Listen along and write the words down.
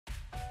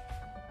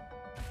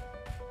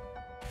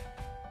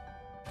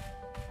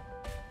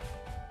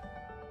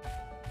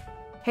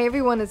Hey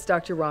everyone, it's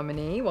Dr.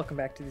 Ramani. Welcome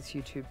back to this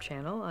YouTube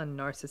channel on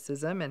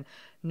narcissism and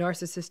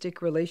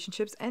narcissistic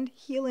relationships and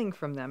healing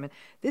from them. And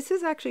this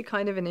is actually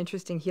kind of an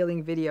interesting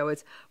healing video.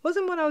 It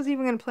wasn't what I was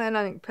even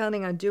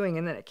planning on doing,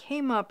 and then it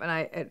came up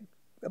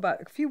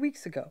about a few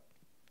weeks ago.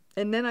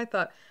 And then I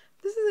thought,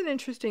 this is an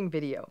interesting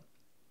video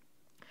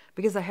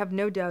because I have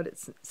no doubt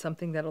it's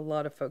something that a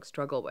lot of folks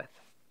struggle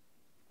with.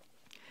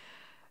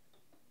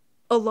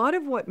 A lot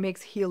of what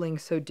makes healing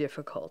so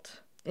difficult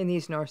in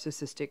these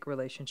narcissistic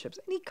relationships,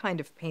 any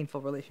kind of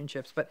painful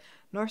relationships, but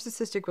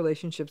narcissistic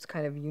relationships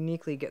kind of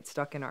uniquely get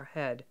stuck in our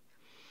head,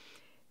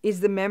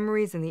 is the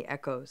memories and the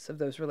echoes of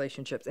those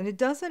relationships. And it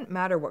doesn't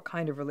matter what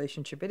kind of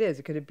relationship it is.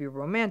 It could be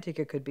romantic,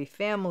 it could be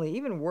family,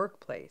 even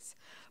workplace,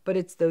 but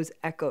it's those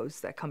echoes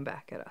that come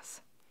back at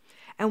us.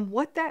 And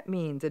what that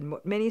means, and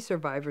what many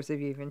survivors have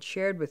even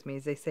shared with me,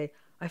 is they say,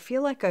 I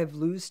feel like I've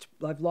lost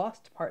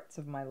parts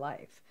of my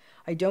life.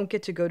 I don't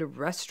get to go to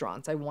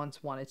restaurants I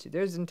once wanted to.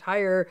 There's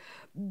entire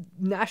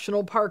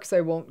national parks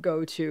I won't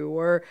go to,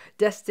 or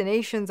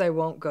destinations I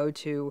won't go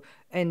to,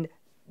 and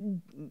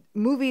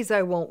movies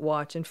I won't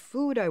watch, and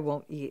food I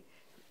won't eat.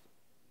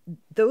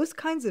 Those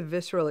kinds of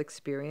visceral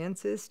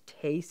experiences,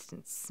 taste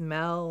and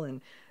smell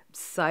and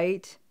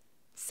sight,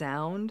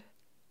 sound,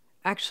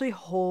 actually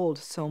hold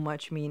so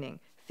much meaning.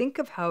 Think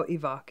of how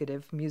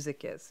evocative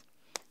music is.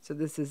 So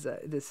this is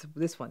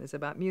this one is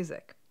about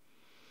music.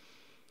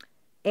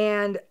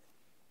 And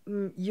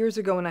years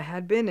ago, when I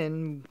had been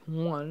in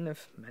one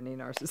of many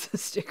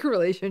narcissistic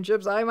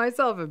relationships I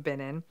myself have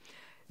been in,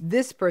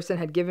 this person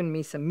had given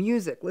me some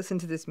music. Listen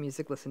to this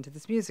music, listen to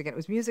this music. And it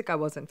was music I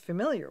wasn't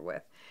familiar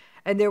with.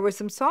 And there were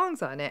some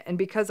songs on it. And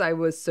because I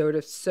was sort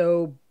of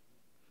so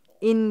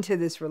into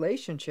this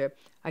relationship,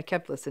 I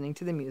kept listening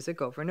to the music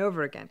over and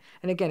over again.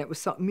 And again, it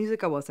was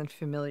music I wasn't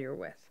familiar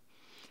with.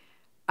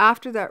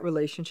 After that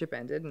relationship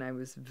ended and I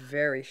was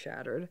very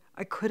shattered,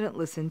 I couldn't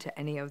listen to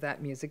any of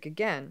that music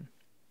again.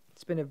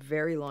 It's been a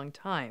very long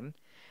time.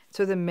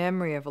 So the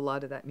memory of a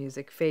lot of that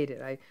music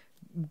faded. I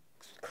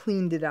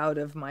cleaned it out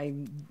of my,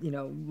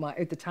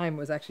 at the time it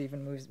was actually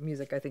even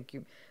music I think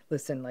you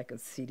listen like a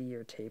CD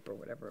or tape or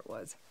whatever it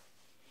was.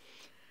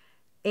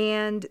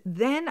 And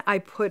then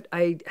I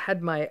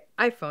had my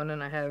iPhone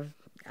and I have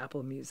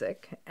Apple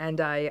Music, and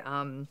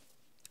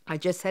I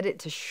just set it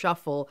to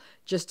shuffle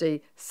just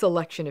a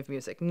selection of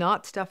music,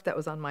 not stuff that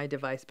was on my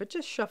device, but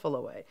just shuffle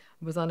away.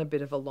 I was on a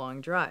bit of a long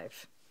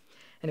drive,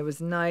 and it was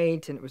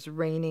night and it was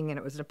raining and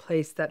it was in a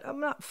place that I'm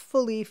not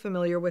fully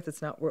familiar with.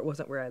 It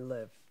wasn't where I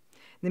live.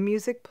 The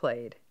music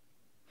played,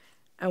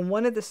 and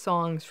one of the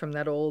songs from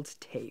that old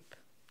tape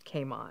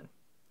came on.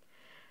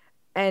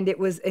 And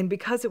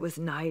because it was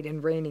night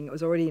and raining, it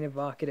was already an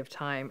evocative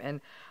time.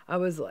 And I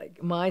was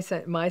like, my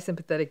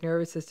sympathetic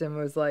nervous system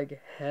was like,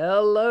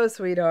 hello,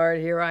 sweetheart,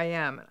 here I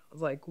am. And I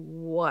was like,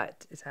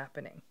 what is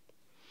happening?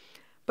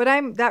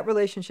 But that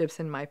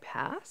relationship's in my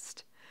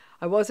past.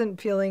 I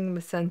wasn't feeling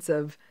the sense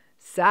of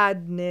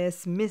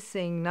sadness,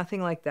 missing,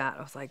 nothing like that.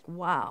 I was like,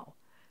 wow.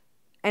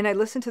 And I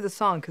listened to the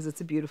song because it's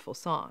a beautiful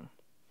song.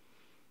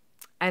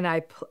 And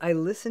I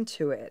listened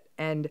to it,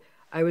 and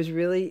I was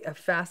really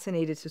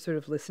fascinated to sort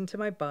of listen to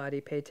my body,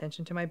 pay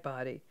attention to my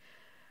body.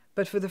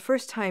 But for the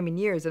first time in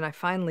years, and I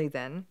finally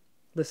then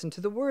listened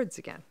to the words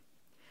again.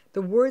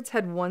 The words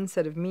had one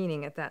set of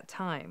meaning at that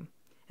time.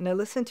 And I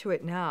listened to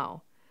it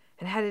now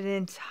and had an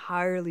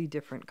entirely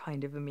different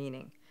kind of a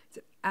meaning. It's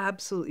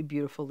absolutely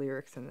beautiful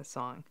lyrics in the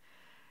song.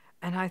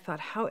 And I thought,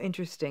 how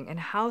interesting and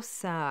how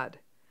sad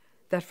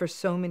that for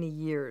so many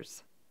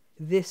years,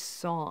 this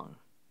song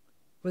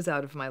was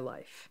out of my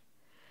life.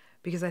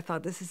 Because I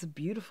thought, this is a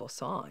beautiful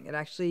song. It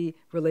actually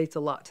relates a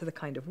lot to the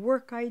kind of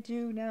work I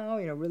do now,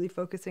 really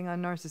focusing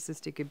on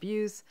narcissistic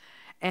abuse.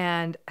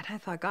 And I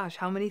thought, gosh,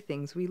 how many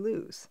things we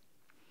lose.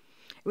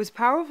 It was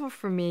powerful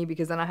for me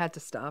because then I had to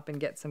stop and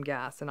get some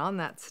gas. And on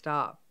that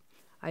stop,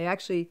 I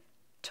actually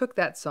took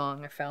that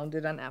song, I found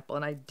it on Apple,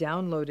 and I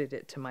downloaded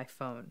it to my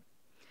phone.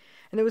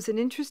 And it was an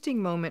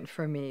interesting moment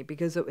for me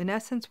because in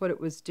essence, what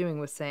it was doing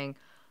was saying,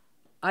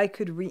 I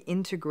could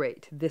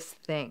reintegrate this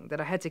thing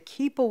that I had to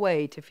keep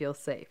away to feel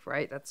safe,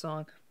 right? That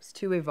song was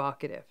too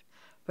evocative,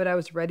 but I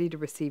was ready to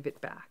receive it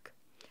back.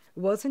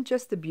 It wasn't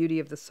just the beauty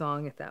of the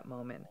song at that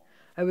moment.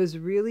 I was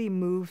really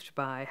moved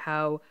by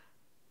how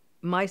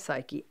my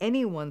psyche,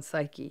 anyone's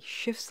psyche,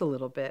 shifts a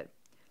little bit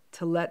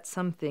to let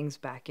some things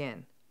back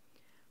in.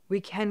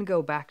 We can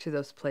go back to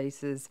those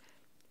places,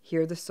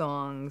 hear the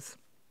songs,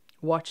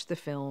 watch the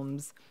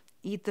films,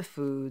 eat the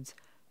foods,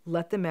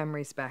 let the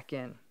memories back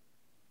in.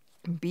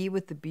 Be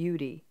with the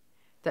beauty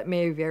that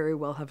may very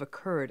well have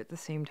occurred at the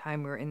same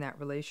time we were in that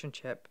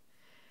relationship,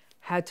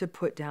 had to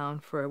put down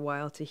for a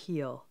while to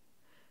heal.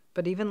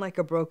 But even like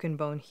a broken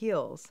bone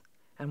heals,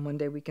 and one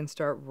day we can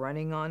start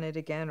running on it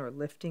again or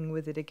lifting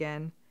with it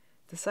again,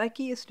 the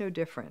psyche is no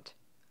different.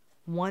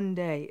 One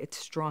day it's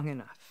strong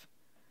enough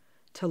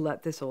to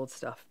let this old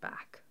stuff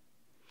back.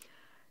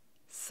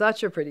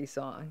 Such a pretty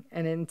song.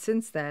 And then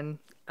since then,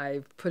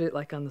 I've put it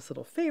like on this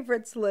little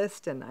favorites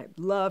list, and I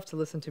love to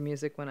listen to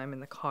music when I'm in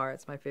the car.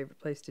 It's my favorite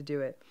place to do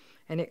it.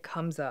 And it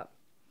comes up.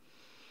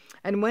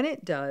 And when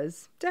it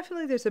does,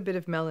 definitely there's a bit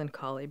of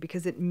melancholy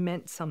because it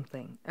meant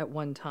something at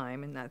one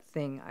time, and that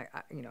thing,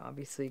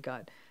 obviously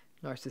got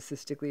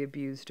narcissistically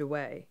abused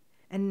away.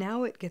 And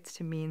now it gets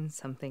to mean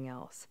something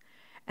else.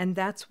 And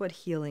that's what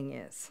healing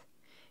is.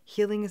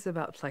 Healing is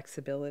about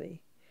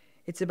flexibility.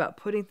 It's about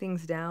putting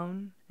things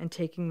down and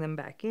taking them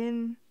back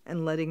in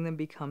and letting them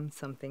become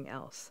something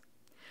else.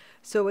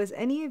 So as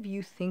any of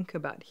you think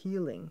about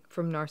healing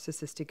from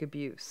narcissistic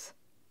abuse,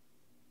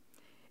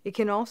 it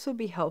can also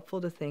be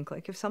helpful to think,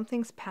 like, if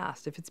something's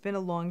passed, if it's been a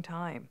long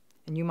time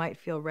and you might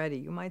feel ready,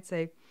 you might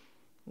say,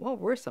 what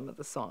were some of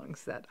the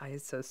songs that I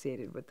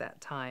associated with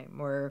that time?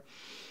 Or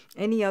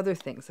any other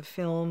things, a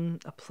film,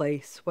 a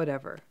place,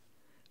 whatever.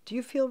 Do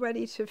you feel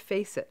ready to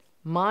face it?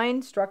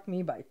 Mine struck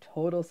me by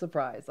total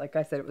surprise. Like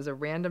I said, it was a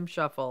random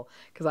shuffle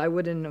because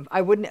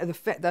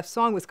the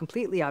song was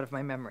completely out of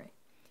my memory.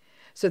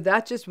 So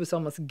that just was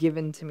almost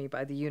given to me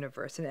by the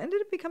universe, and it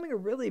ended up becoming a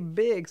really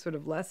big sort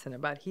of lesson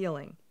about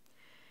healing.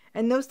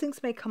 And those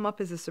things may come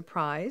up as a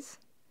surprise,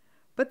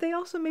 but they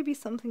also may be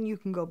something you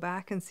can go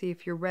back and see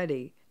if you're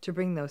ready to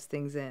bring those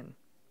things in.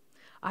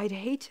 I'd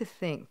hate to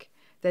think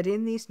that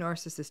in these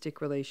narcissistic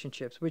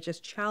relationships, which as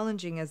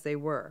challenging as they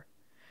were,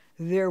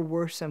 there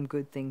were some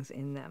good things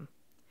in them,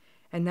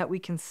 and that we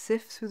can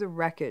sift through the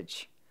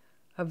wreckage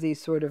of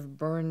these sort of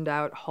burned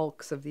out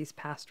hulks of these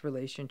past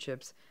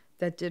relationships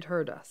that did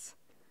hurt us.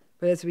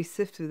 But as we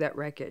sift through that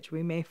wreckage,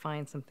 we may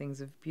find some things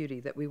of beauty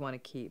that we want to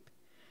keep,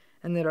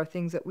 and that are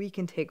things that we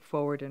can take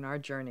forward in our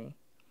journey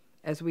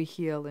as we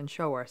heal and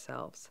show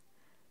ourselves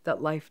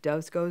that life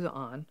does go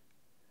on.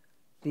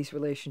 These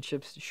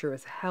relationships sure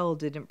as hell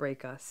didn't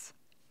break us.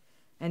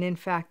 And in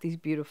fact, these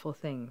beautiful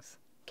things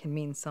can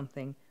mean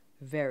something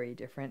very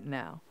different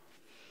now.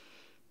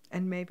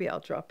 And maybe I'll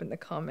drop in the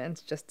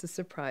comments just to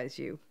surprise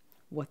you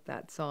what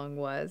that song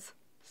was.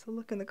 So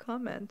look in the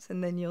comments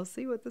and then you'll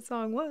see what the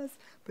song was,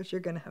 but you're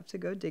going to have to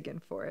go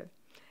digging for it.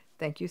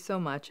 Thank you so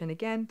much. And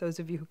again, those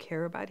of you who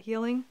care about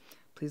healing,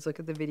 please look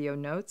at the video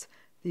notes.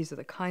 These are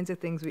the kinds of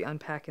things we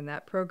unpack in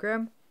that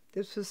program.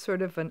 This was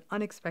sort of an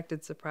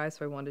unexpected surprise,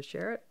 so I wanted to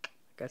share it.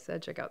 Like I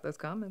said, check out those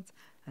comments,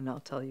 and I'll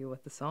tell you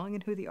what the song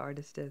and who the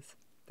artist is.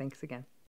 Thanks again.